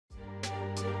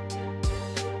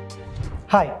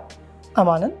Hi, I'm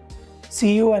Anand,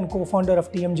 CEO and co-founder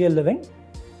of TMGL Living.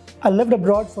 I lived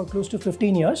abroad for close to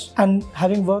 15 years and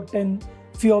having worked in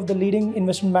few of the leading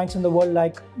investment banks in the world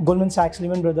like Goldman Sachs,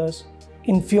 Lehman Brothers,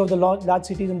 in few of the large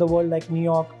cities in the world like New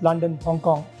York, London, Hong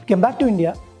Kong. Came back to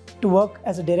India to work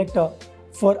as a director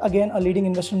for again a leading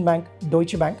investment bank,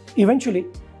 Deutsche Bank. Eventually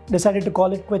decided to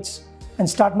call it quits and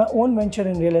start my own venture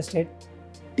in real estate,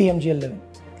 TMGL Living.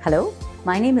 Hello,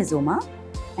 my name is Uma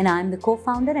and I am the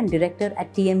co-founder and director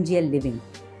at TMGL Living.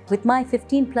 With my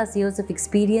 15 plus years of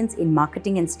experience in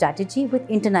marketing and strategy with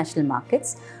international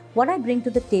markets, what I bring to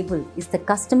the table is the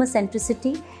customer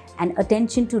centricity and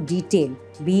attention to detail,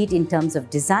 be it in terms of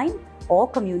design or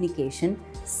communication,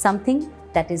 something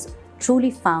that is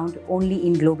truly found only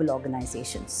in global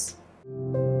organizations.